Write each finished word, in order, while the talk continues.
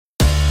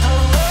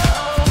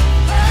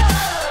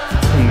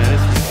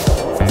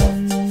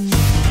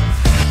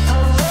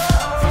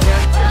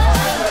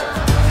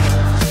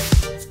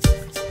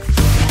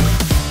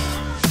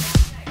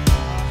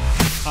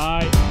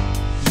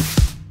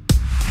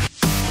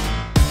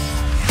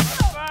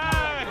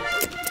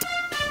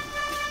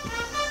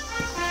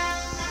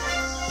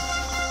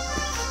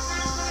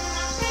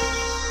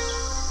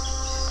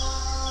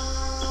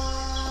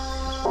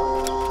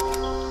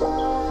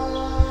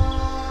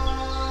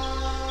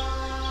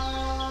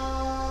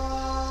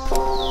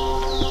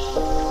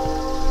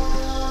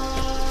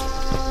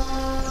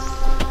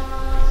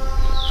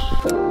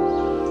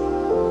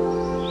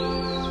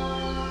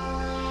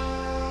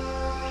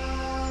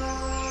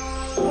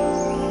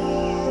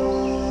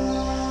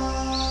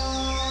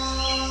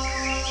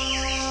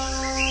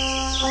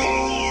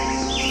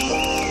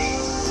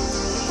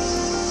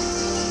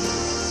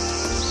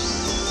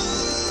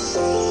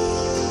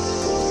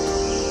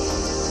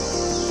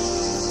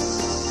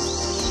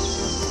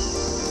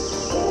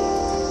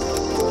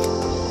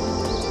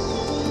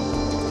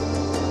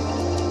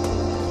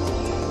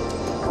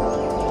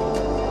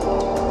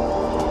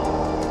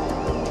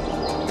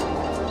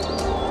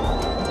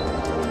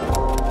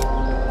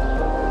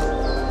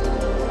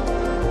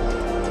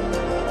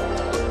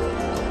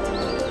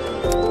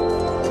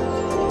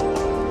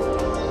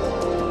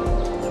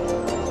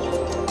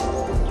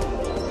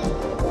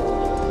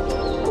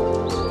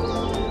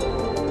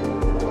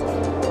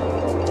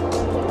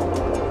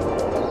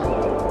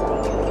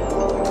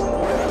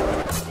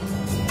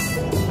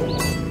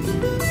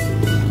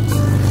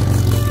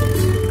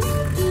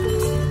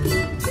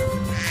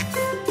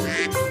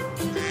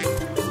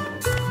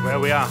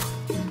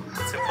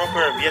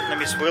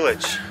Vietnamese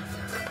village.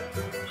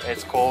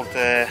 It's called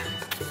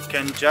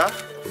Kenja.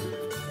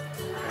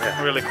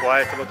 Really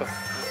quiet, a lot of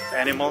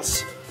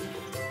animals.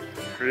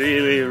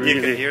 Really,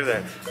 You can hear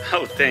that.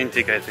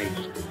 authentic, I think.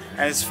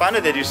 And it's funny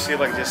that you see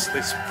like just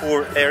these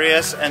poor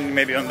areas, and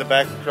maybe on the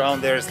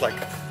background there's like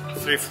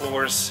 3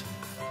 floors.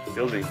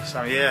 Building.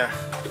 So yeah.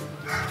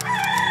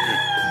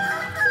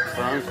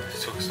 Fun.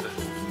 So good.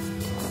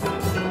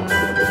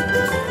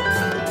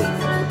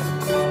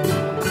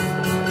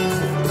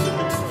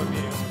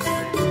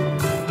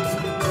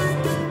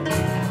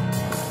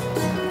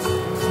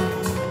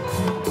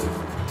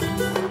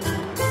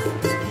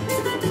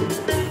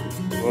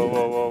 Whoa,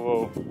 whoa, whoa,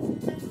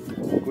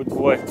 whoa. Good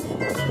boy.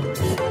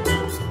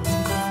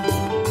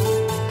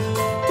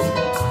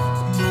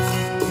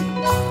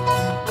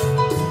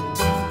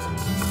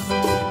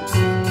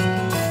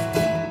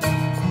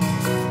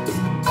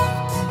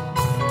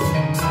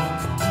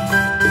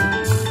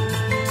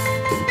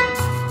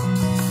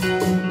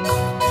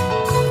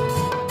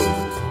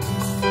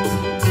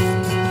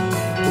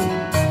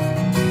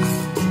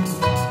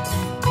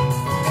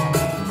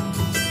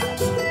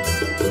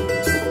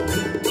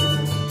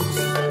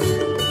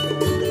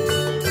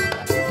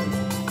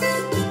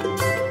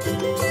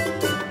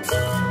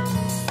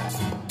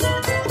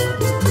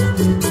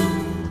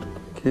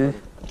 Okay.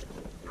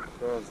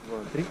 Раз, два,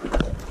 три.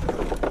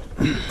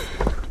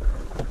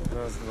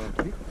 Раз, два,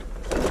 три.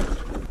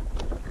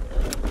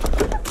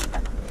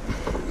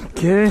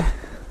 Okay.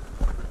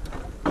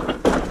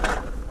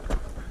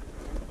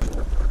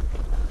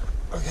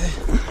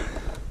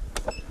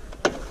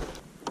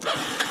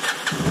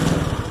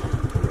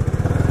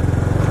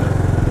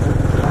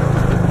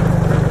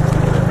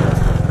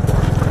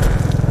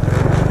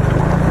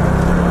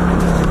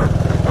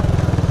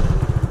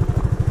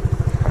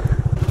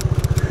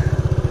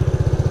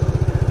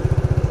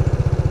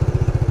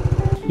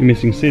 You're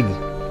missing seeds.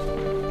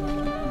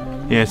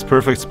 Yeah, it's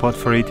perfect spot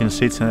for eating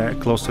seeds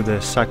close to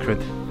the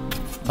sacred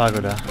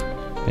pagoda.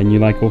 And you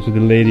like also the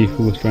lady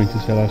who was trying to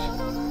sell us.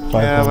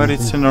 Yeah, but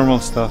it's normal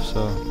stuff,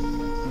 so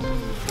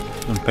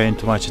don't pay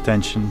too much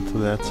attention to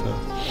that. So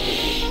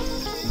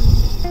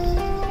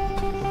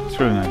it's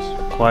really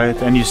nice,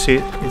 quiet, and you see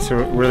it's a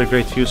really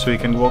great view, so you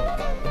can walk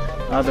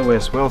other way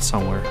as well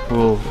somewhere.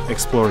 We'll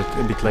explore it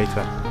a bit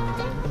later.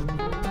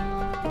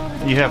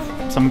 You have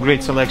some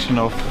great selection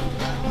of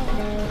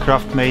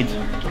craft-made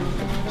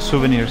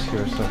souvenirs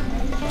here, so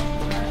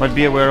but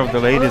be aware of the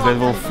ladies that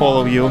will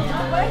follow you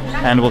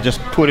and will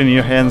just put in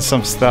your hands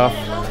some stuff.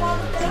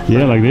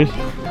 Yeah, like this.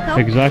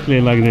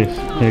 Exactly like this.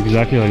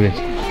 Exactly like this.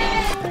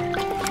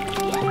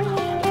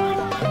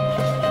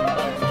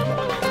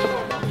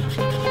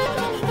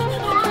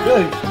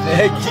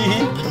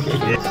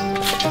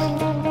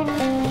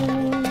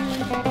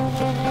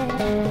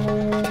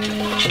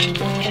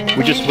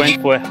 We just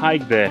went for a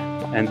hike there,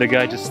 and the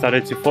guy just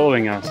started to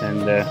following us and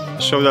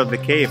showed us the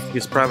cave,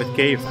 his private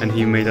cave. And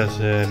he made us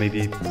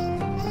maybe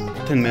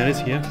 10 minutes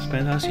here,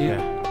 spend us here.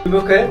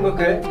 Bước kế,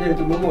 đây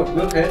tụi bước 1,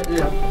 bước kế,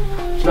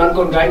 đoàn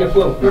con gái nhà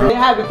Phương. Đấy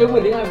hai cái tướng,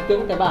 mình đến hai cái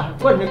tướng, tại bà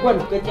quần,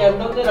 cái chèm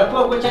nó tên là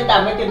Phương, bên trái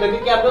tạm, cái tiền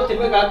cái kem đó thì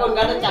với gái con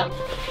gái nó chạm.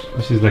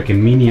 This is like a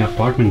mini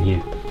apartment here.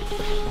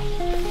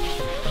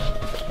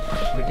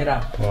 Bên trái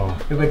nào? Wow.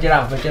 Bên trái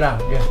nào? Bên trái nào?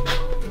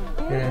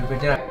 Bên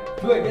trái nào?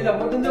 Đây là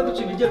một nước có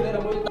chuyện trường,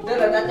 đây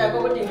là đã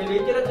có quá trình xử lý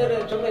chứ đây là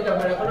chỗ này trồng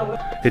này có nông.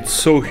 It's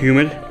so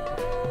humid,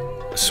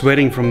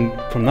 sweating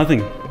from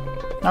nothing.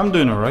 I'm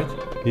doing alright.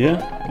 Yeah?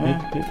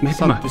 It's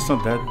not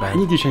that bad. I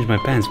need to change my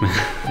pants, man.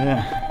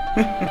 Yeah.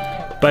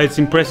 But it's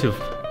impressive.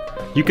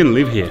 You can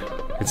live here.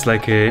 It's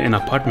like an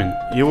apartment.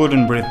 You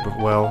wouldn't breathe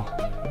well.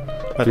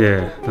 But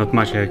Yeah, not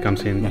much air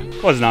comes in. Yeah.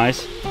 Was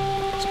nice.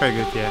 it's quite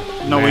good, yeah.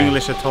 No Man.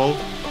 English at all.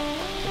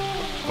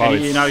 Wow,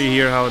 And now you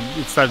hear how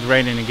it started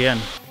raining again.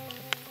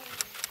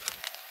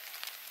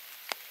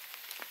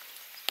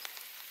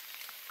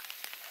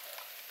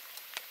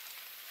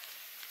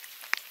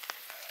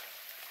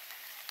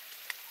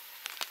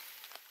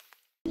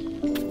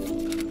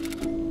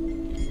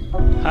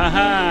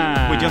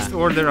 Haha! We just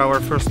ordered our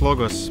first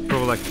logos,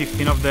 probably like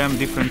 15 of them,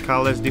 different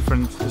colors,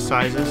 different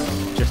sizes.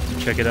 just to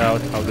check it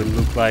out, how they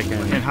look like,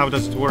 And how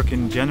does it work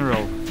in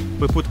general?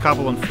 We put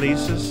couple on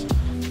fleeces.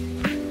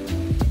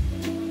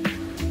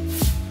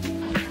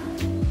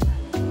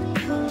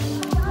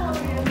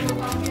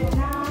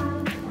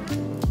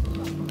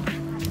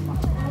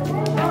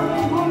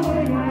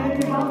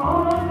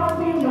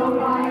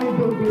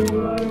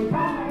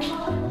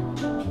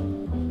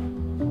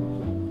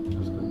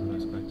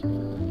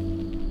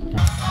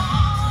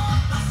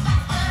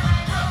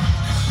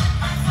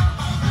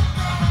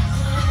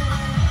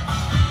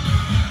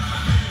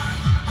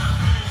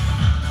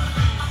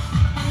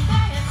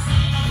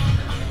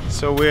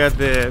 So we're at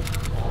the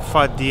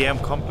Fat Diem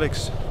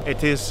complex.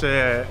 It is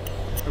a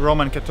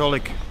Roman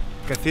Catholic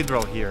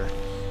cathedral here.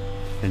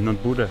 and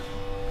not Buddha.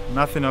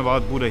 Nothing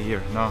about Buddha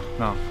here, no.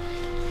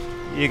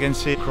 You can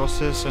see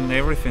crosses and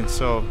everything,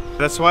 so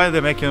that's why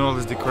they're making all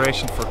this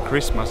decoration for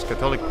Christmas,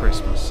 Catholic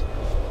Christmas.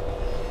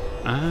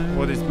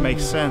 What it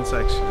makes sense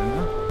actually,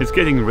 no? It's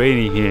getting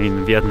rainy here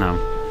in Vietnam.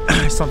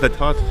 It's not that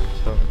hot,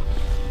 so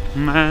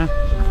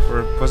for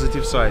a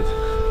positive side.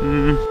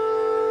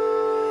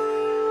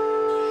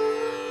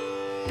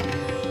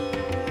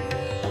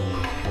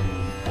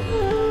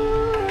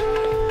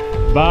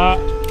 Bye.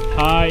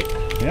 Hi.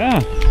 Yeah.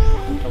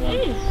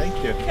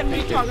 Thank you. Can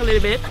we talk a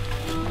little bit?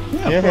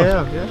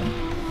 Yeah.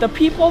 The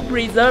people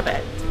preserve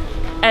it,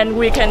 and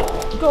we can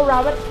go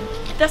around it.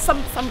 There's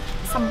some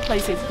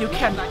places you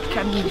can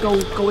go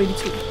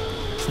into.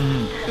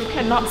 You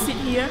cannot sit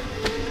here.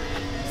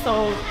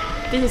 So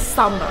this is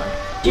summer.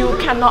 You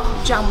cannot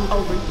jump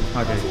over it.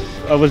 Okay.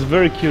 I was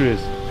very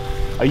curious.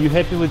 Are you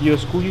happy with your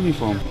school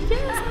uniform?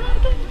 Yes,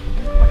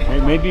 I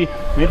like it.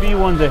 Maybe you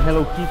want the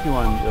Hello Kitty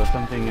one or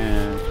something.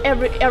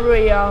 Every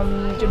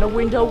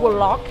window will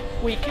lock.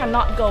 We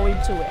cannot go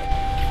into it.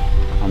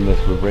 Unless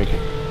we break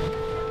it.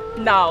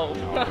 No.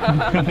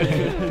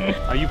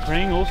 Are you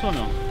praying also or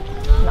no?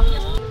 No.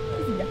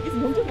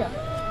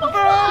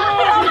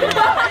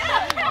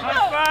 High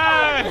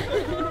five!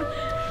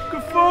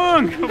 Cuc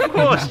Phuong!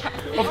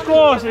 Of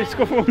course, it's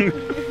Cuc Phuong.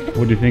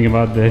 What do you think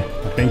about the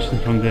attention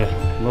from the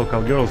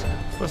local girls?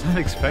 It was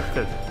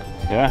unexpected.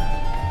 Yeah,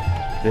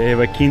 they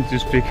were keen to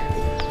speak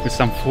with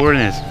some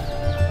foreigners.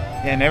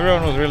 Yeah, and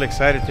everyone was really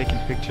excited, taking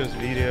pictures,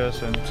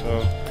 videos, and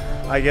so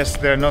I guess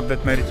there are not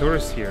that many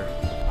tourists here.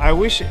 I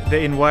wish the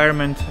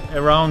environment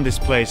around this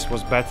place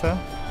was better,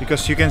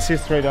 because you can see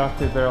straight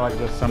after there are like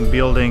just some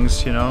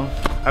buildings, you know.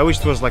 I wish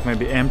it was like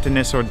maybe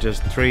emptiness or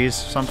just trees,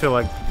 something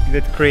like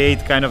that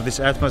create kind of this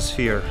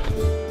atmosphere.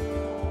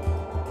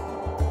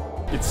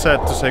 It's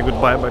sad to say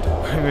goodbye, but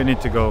we need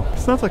to go.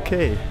 It's not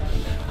okay.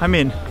 I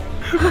mean,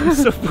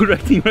 So poor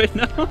acting right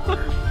now.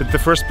 it's the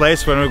first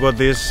place when we got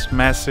this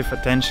massive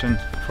attention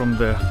from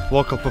the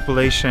local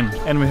population,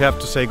 and we have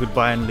to say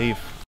goodbye and leave.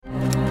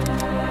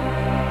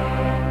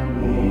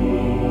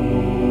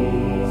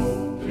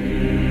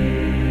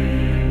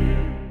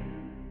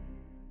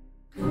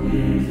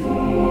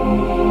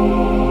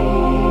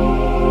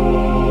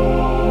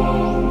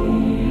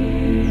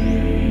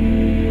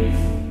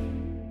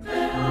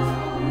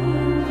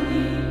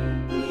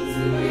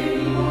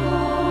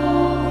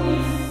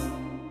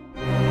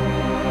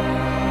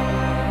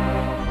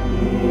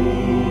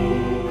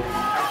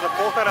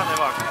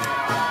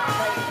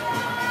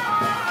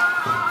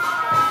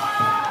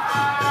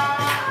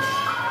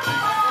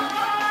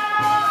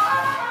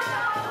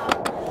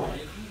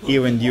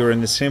 Even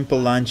during a simple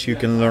lunch, you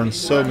can learn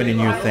so many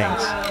new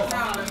things.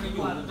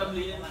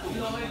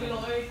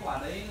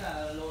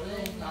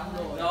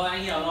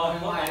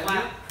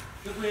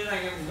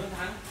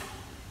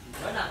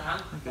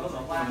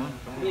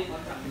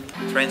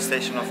 Train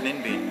station of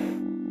Ninh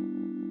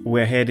Binh.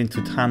 We're heading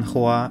to Thanh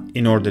Hoa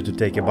in order to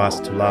take a bus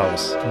to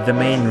Laos. The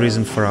main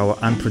reason for our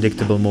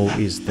unpredictable move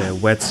is the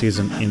wet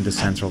season in the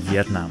central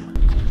Vietnam.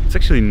 It's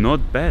actually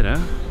not bad, huh?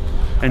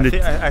 And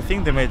I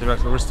think they made a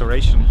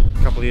restoration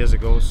a couple of years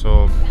ago,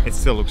 so it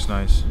still looks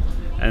nice.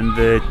 And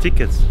the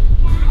tickets,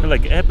 they're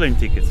like airplane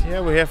tickets.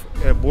 Yeah, we have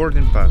a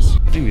boarding pass.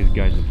 I think these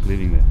guys are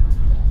living there.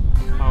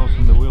 House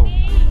on the wheel.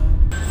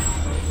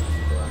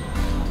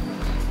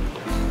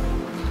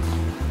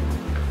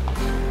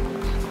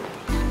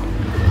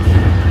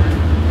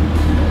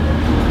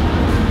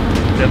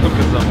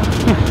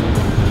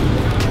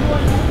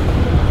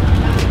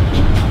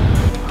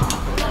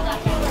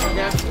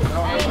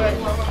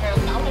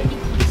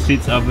 The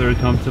seats are very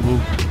comfortable.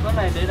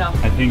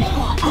 I think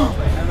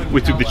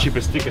we took the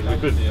cheapest ticket we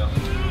could.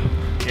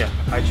 Yeah,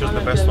 I chose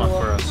the best one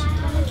for us.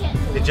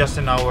 It's just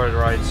an hour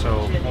ride,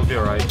 so we'll be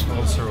alright.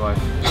 We'll survive.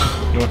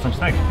 You want some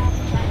snack?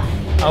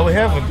 We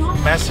have a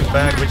massive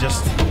bag. We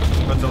just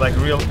got the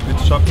real good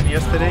shopping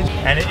yesterday,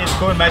 and it's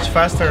going much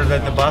faster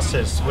than the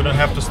buses. We don't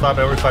have to stop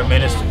every 5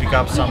 minutes to pick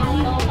up some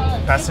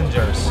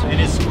passengers. It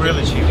is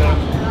really cheap.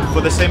 For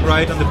the same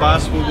ride on the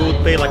bus, we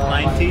would pay like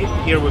 90.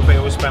 Here we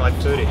spend like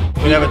 30.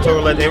 We have a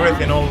toilet,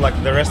 everything, all like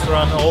the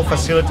restaurant, all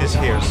facilities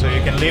here, so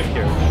you can live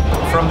here.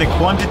 From the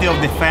quantity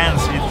of the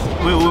fans,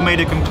 we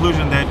made a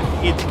conclusion that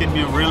it can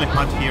be really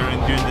hot here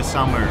during the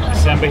summer.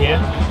 December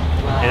here,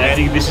 and I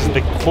think this is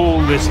the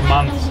coldest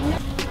month.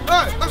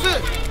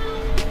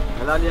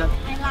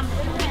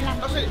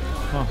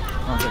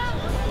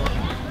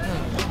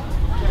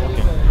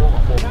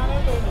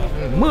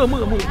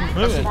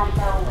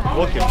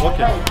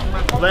 Walking.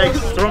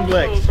 Legs, strong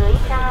legs.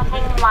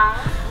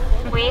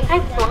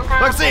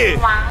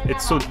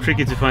 It's so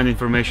tricky to find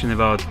information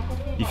about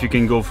if you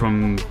can go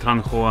from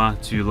Thanh Hoa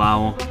to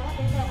Laos,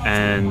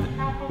 and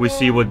we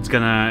see what's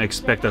gonna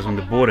expect us on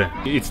the border.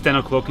 It's 10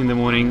 o'clock in the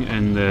morning,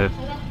 and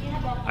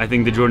I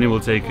think the journey will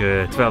take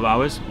 12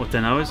 hours or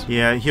 10 hours.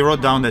 Yeah, he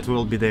wrote down that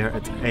we'll be there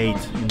at 8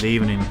 in the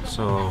evening,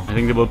 so... I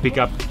think they will pick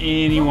up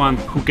anyone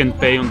who can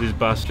pay on this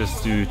bus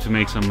just to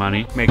make some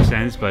money. Makes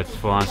sense, but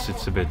for us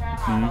it's a bit...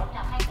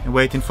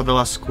 Waiting for the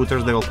last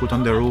scooters they will put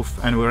on the roof,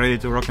 and we're ready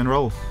to rock and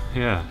roll.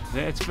 Yeah,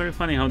 it's very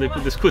funny how they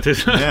put the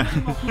scooters. Yeah.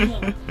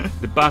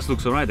 The bus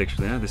looks alright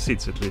actually, the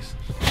seats at least.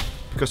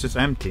 Because it's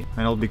empty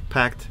and it'll be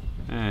packed.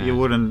 You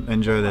wouldn't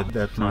enjoy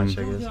that much,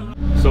 I guess.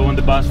 So on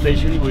the bus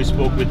station we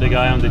spoke with the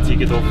guy on the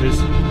ticket office,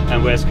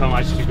 and we asked how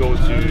much to go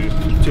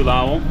to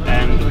Lao,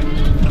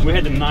 and we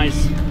had a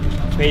nice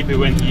paper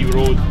when he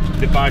wrote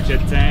departure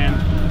at 10,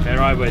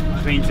 arrive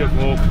at 20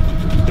 o'clock,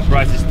 the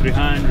price is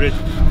 300,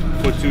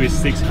 for two is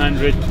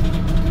 600,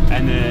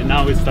 and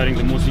now it's starting.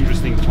 The most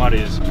interesting part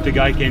is the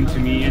guy came to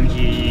me and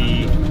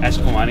he asked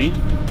for money,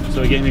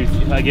 so I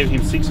gave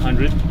him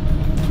 600,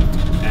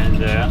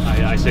 and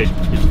I said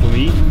it's for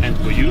me and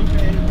for you,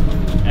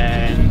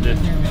 and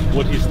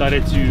what he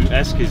started to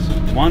ask is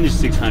one is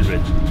 600,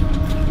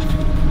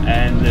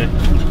 and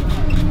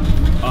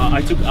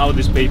I took out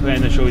this paper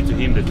and I showed it to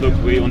him that look,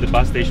 we on the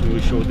bus station we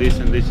will show this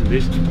and this and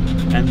this,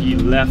 and he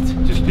left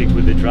to speak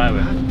with the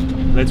driver.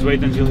 Let's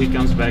wait until he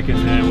comes back and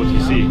what he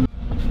see.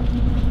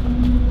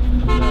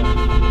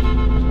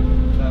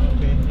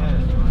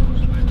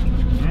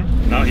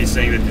 Now he's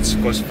saying that it's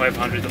cost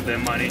 500 of their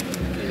money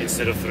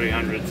instead of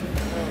 300.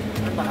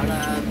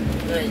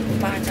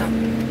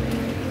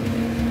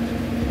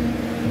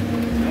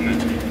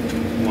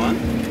 One,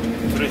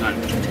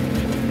 300.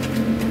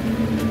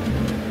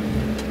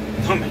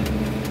 Oh man.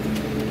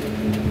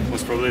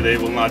 Most probably they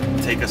will not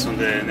take us on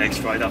the next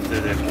ride after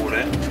the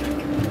border,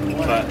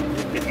 but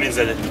it means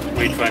that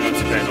we try not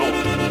to pay at all.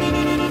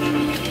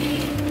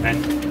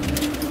 And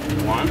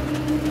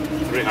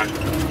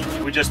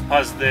 300. We just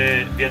passed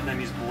the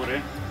Vietnamese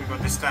border. We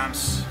got the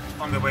stamps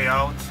on the way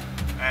out,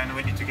 and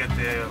we need to get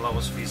the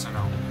Laos visa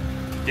now.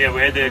 Yeah,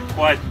 we had a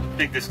quite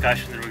big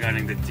discussion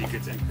regarding the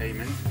tickets and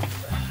payment.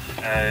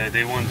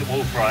 They want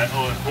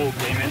whole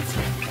payment,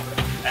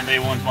 and they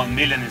want 1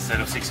 million instead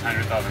of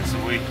 600,000. So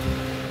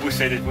we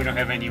say that we don't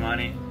have any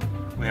money.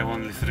 We have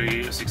only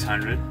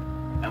 600,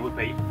 and we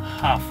pay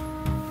half,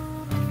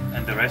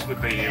 and the rest we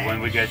pay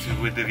when we get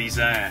with the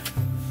visa,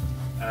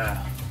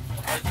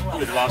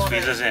 with the last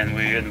visas, and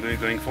we're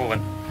going forward.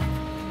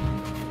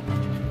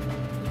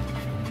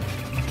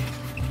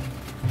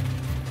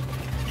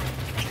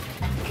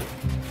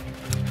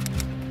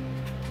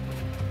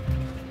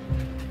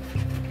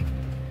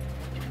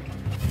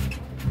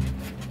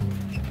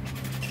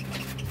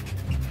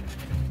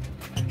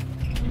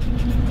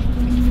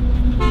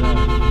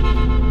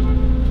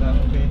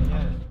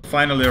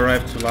 Finally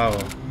arrived to Lao.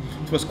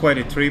 It was quite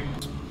a trip.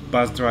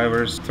 Bus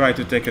drivers try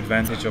to take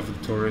advantage of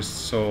the tourists,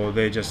 so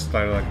they just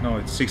started like, no,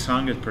 it's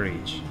 600 per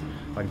each,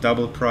 like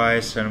double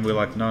price, and we're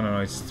like, no,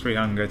 it's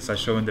 300. So I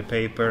showing the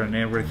paper and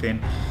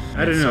everything.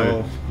 I don't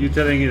know. You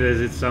telling it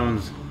as it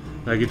sounds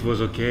like it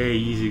was okay,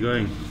 easy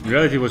going. In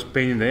reality, it was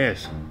pain in the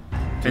ass.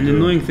 And the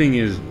annoying thing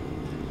is,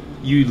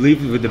 you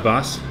leave with the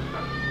bus,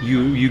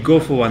 you go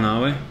for 1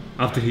 hour.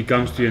 After he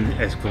comes to you and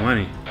asks for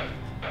money,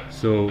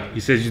 so he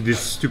says you this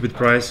stupid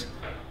price.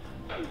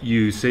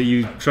 You say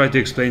you try to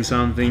explain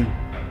something,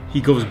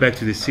 he goes back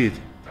to the seat,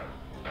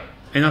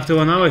 and after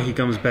 1 hour he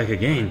comes back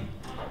again.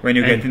 When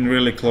you're getting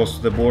really close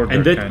to the border.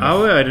 And that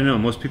hour, I don't know,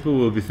 most people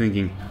will be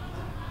thinking,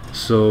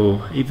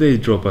 so if they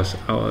drop us,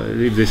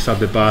 if they stop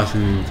the bus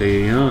and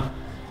they,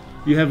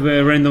 you have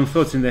random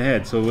thoughts in the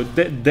head. So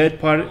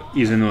that part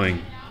is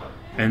annoying,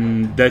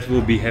 and that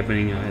will be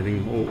happening, I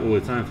think, all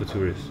the time for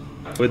tourists.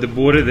 But the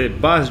border, the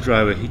bus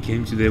driver, he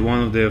came to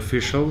one of the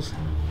officials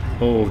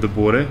of the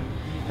border,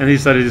 and he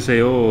started to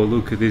say, oh,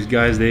 look, these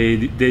guys,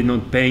 they're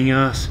not paying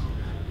us.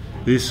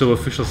 This so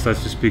official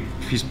starts to speak,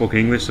 he spoke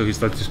English, so he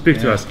started to speak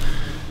to us.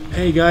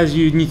 Hey guys,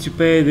 you need to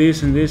pay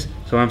this and this.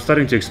 So I'm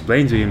starting to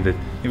explain to him that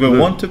we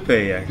want to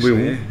pay,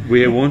 actually.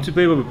 We want to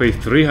pay, but we pay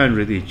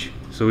 300 each.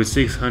 So it's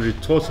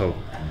 600 total.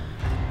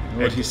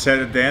 What he said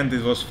at the end,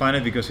 it was funny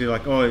because he's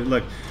like, oh,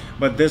 look,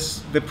 but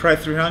the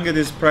price 300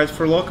 is price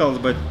for locals,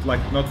 but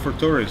like not for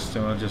tourists.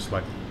 Just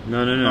like,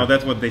 no,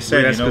 that's what they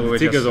said. We asked at the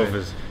tickets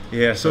office.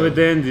 Yeah. So at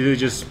the end,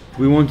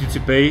 we want you to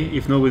pay.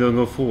 If not, we don't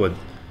go forward.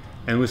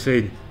 And we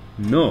said,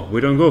 no,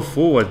 we don't go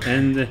forward.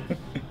 And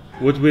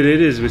what we did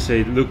is we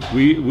said, look,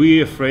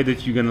 we're afraid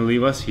that you're gonna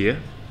leave us here,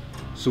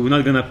 so we're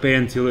not gonna pay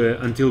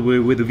until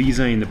we're with the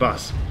visa in the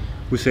bus.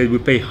 We said we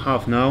pay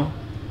half now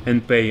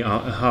and pay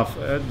half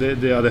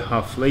the other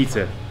half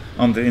later.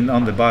 On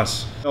the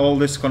bus. All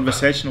this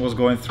conversation was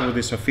going through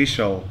this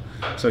official,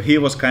 so he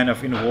was kind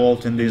of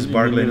involved in this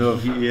bargaining.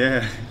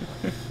 Yeah.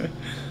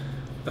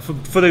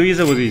 For the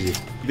visa was easy.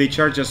 They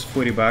charge us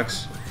 40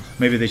 bucks.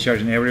 Maybe they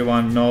charging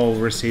everyone, no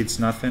receipts,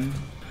 nothing.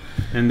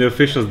 And the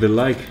officials, they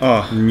like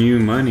new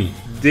money.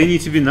 They need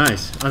to be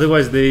nice,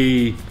 otherwise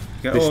they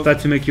start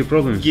to make you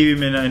problems. Give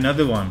him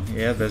another one.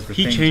 Yeah, that's the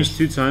thing. He changed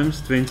 2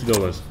 times,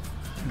 $20.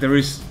 There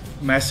is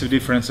massive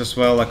difference as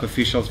well, like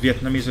officials,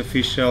 Vietnamese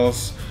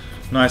officials,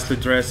 nicely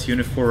dressed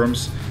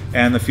uniforms,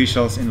 and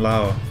officials in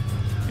Lao.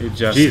 It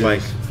just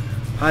like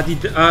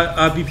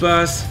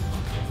Abibas,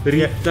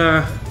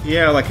 Rita.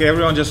 Yeah, like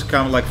everyone just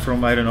come like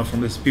from, I don't know,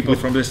 from this people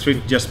from the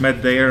street just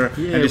met there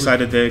and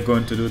decided they're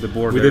going to do the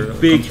border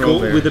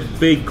with a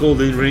big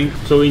golden ring.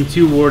 So in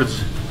 2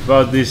 words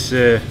about this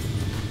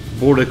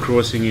border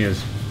crossing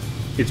is,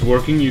 it's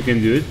working, you can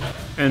do it,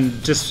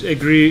 and just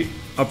agree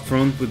up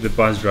front with the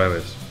bus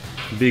drivers.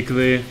 Be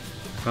clear,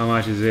 how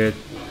much is it,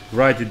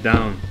 write it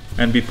down.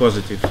 And be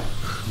positive.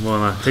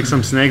 Well, take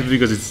some snacks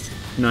because it's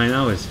 9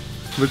 hours.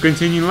 We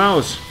continue in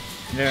Laos.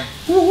 Yeah.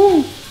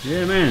 Woohoo!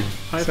 Yeah, man.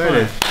 High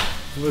Excited.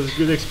 five. It was a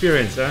good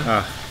experience,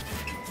 huh?